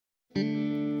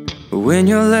when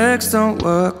your legs don't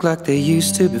work like they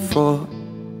used to before,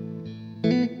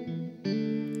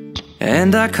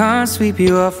 and I can't sweep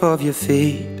you off of your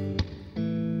feet.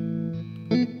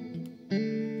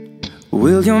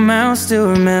 Will your mouth still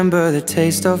remember the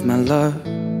taste of my love?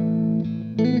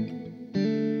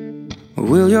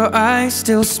 Will your eyes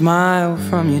still smile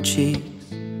from your cheeks?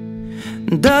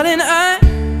 Darling, I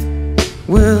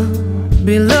will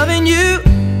be loving you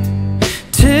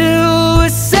till we're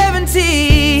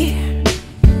 70.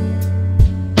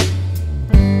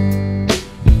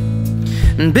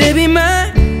 And baby,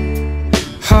 my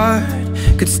heart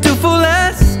could still fall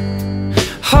as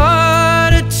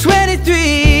hard at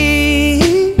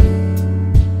 23.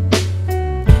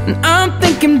 And I'm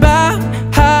thinking about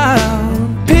how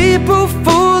people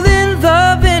fall in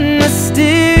love in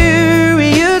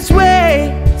mysterious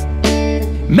ways.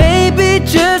 Maybe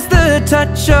just the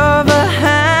touch of a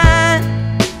hand.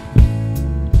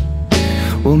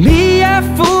 Well, me, I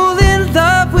fall in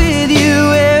love with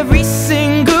you every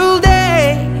single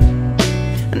day,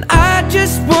 and I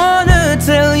just wanna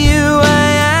tell you I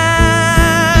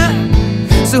am.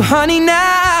 So honey, now